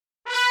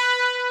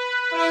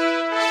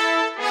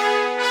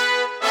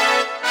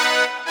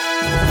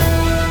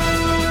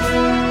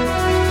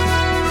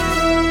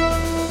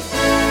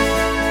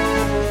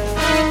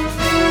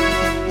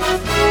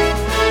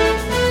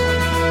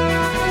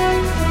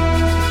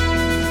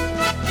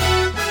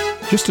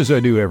Just as I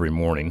do every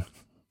morning,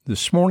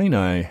 this morning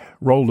I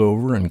rolled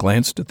over and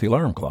glanced at the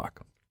alarm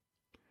clock.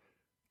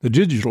 The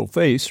digital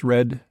face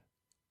read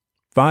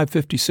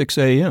 5:56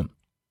 a.m.,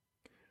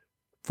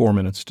 4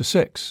 minutes to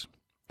 6.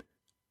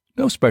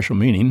 No special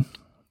meaning,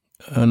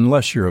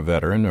 unless you're a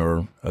veteran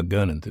or a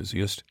gun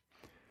enthusiast.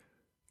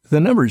 The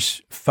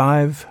numbers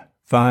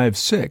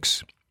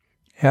 5.56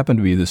 happen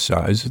to be the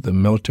size of the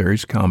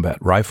military's combat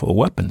rifle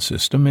weapon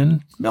system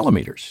in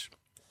millimeters.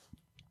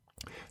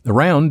 The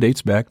round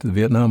dates back to the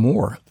Vietnam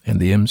War and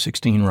the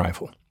M16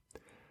 rifle.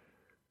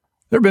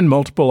 There have been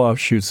multiple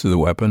offshoots of the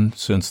weapon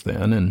since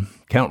then and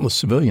countless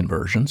civilian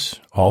versions,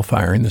 all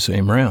firing the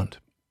same round.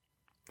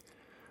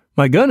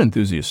 My gun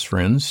enthusiast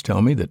friends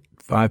tell me that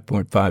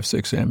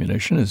 5.56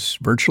 ammunition is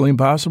virtually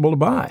impossible to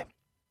buy.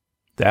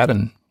 That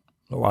and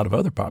a lot of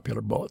other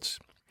popular bullets.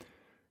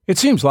 It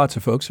seems lots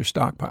of folks are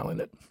stockpiling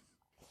it.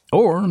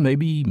 Or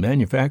maybe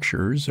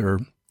manufacturers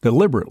are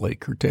deliberately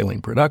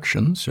curtailing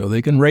production so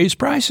they can raise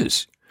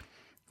prices,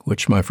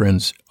 which my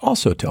friends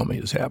also tell me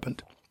has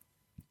happened.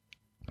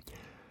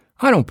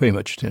 I don't pay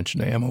much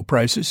attention to ammo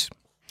prices.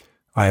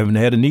 I haven't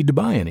had a need to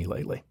buy any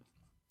lately.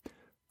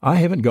 I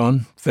haven't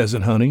gone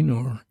pheasant hunting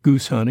or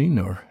goose hunting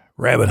or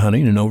rabbit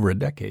hunting in over a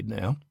decade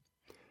now.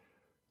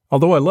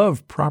 Although I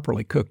love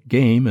properly cooked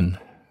game and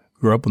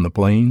grew up in the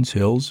plains,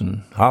 hills,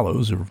 and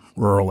hollows of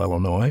rural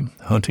Illinois,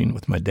 hunting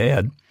with my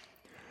dad,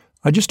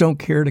 I just don't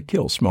care to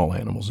kill small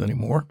animals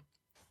anymore.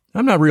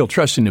 I'm not real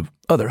trusting of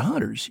other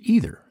hunters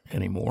either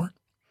anymore.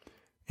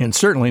 And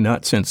certainly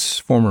not since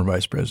former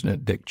Vice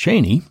President Dick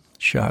Cheney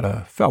shot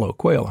a fellow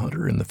quail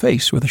hunter in the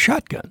face with a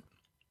shotgun.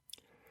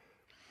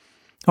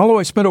 Although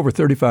I spent over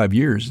 35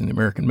 years in the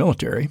American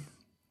military,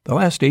 the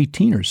last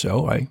 18 or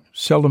so I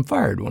seldom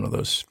fired one of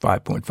those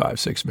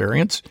 5.56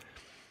 variants.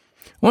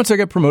 Once I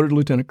got promoted to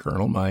lieutenant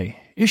colonel, my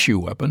issue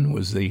weapon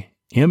was the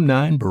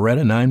M9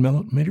 Beretta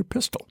 9mm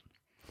pistol.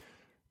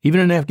 Even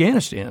in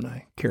Afghanistan,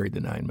 I carried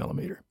the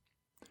 9mm.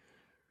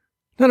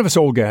 None of us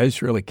old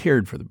guys really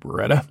cared for the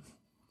Beretta.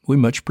 We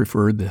much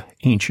preferred the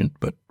ancient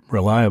but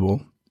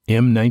reliable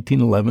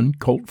M1911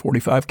 Colt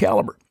 .45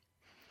 caliber.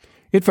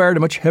 It fired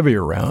a much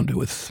heavier round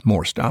with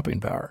more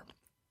stopping power.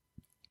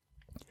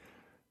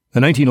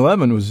 The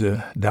 1911 was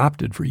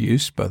adopted for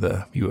use by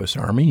the U.S.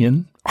 Army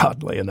in,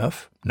 oddly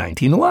enough,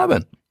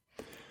 1911,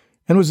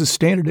 and was a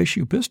standard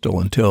issue pistol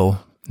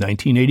until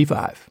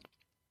 1985.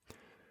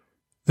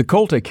 The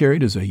Colt I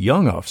carried as a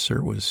young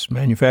officer was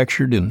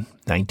manufactured in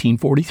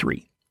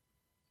 1943,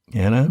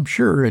 and I'm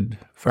sure it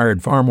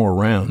fired far more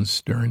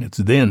rounds during its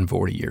then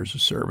 40 years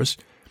of service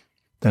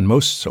than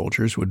most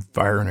soldiers would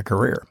fire in a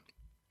career.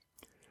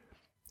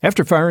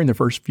 After firing the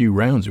first few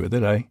rounds with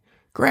it, I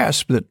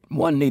grasped that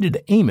one needed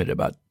to aim it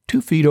about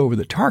 2 feet over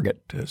the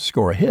target to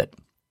score a hit.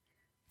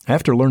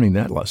 After learning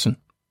that lesson,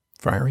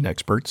 firing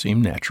expert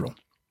seemed natural.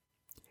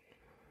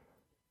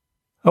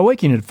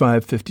 Awaking at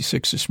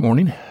 5:56 this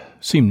morning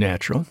seemed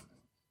natural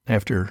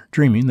after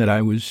dreaming that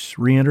I was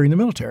re-entering the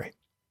military.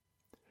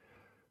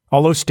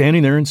 Although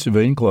standing there in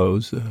civilian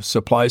clothes, the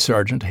supply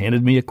sergeant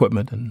handed me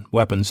equipment and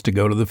weapons to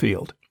go to the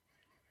field.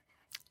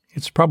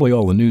 It's probably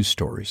all the news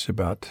stories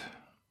about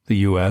the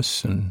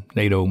U.S. and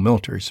NATO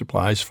military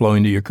supplies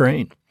flowing to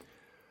Ukraine,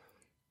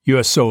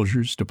 U.S.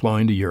 soldiers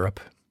deploying to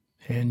Europe,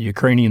 and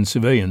Ukrainian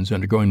civilians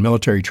undergoing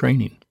military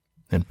training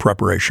in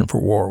preparation for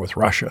war with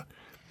Russia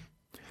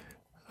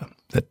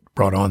that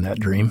brought on that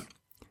dream.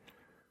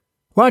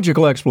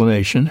 Logical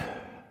explanation,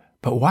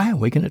 but why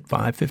awaken at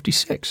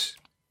 5:56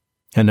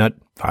 and not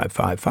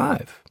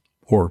 5:55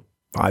 or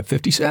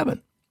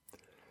 5:57?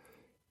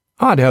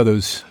 Odd how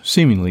those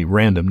seemingly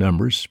random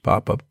numbers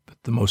pop up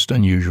at the most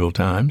unusual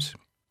times.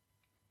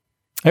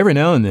 Every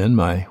now and then,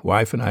 my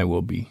wife and I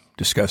will be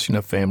discussing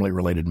a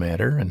family-related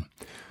matter, and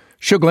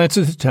she'll glance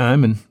at the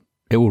time, and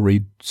it will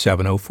read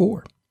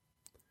 7:04.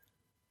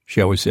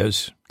 She always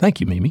says, "Thank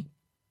you, Mimi."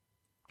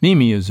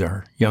 Mimi is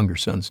our younger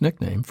son's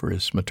nickname for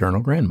his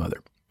maternal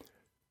grandmother.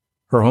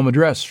 Her home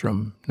address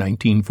from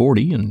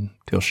 1940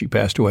 until she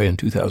passed away in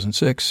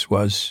 2006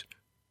 was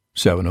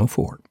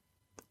 704.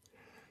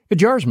 It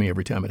jars me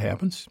every time it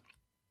happens.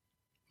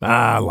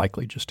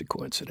 Likely just a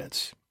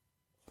coincidence.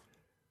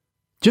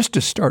 Just to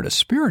start a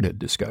spirited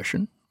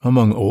discussion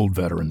among old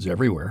veterans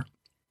everywhere,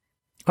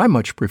 I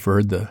much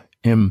preferred the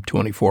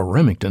M24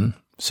 Remington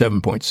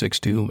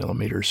 7.62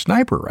 millimeter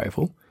sniper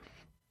rifle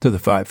to the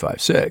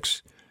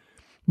 5.56,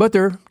 but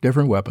they're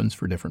different weapons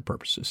for different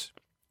purposes.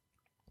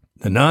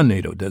 The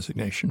non-NATO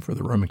designation for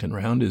the Remington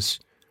round is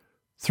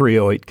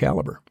 .308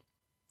 caliber.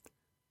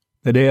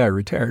 The day I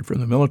retired from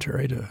the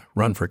military to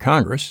run for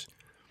Congress,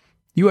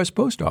 the U.S.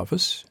 Post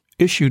Office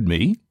issued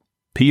me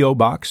P.O.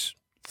 Box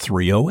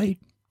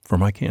 308 for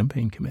my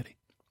campaign committee.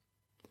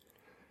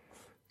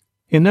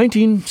 In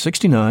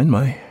 1969,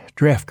 my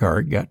draft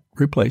card got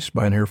replaced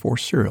by an Air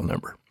Force serial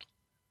number.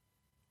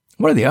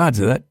 What are the odds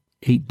of that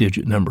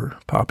 8-digit number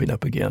popping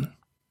up again?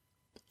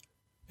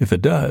 If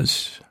it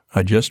does,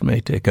 I just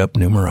may take up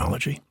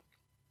numerology.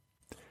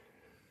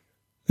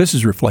 This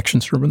is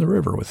Reflections from the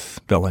River with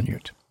Bill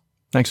Enyart.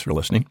 Thanks for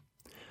listening.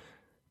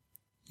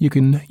 You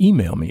can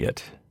email me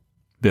at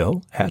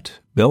Bill at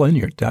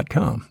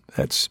BillEnyart.com.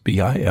 That's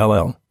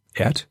BILL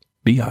at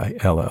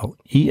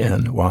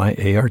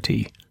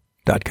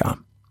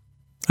BILLENYART.com.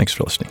 Thanks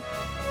for listening.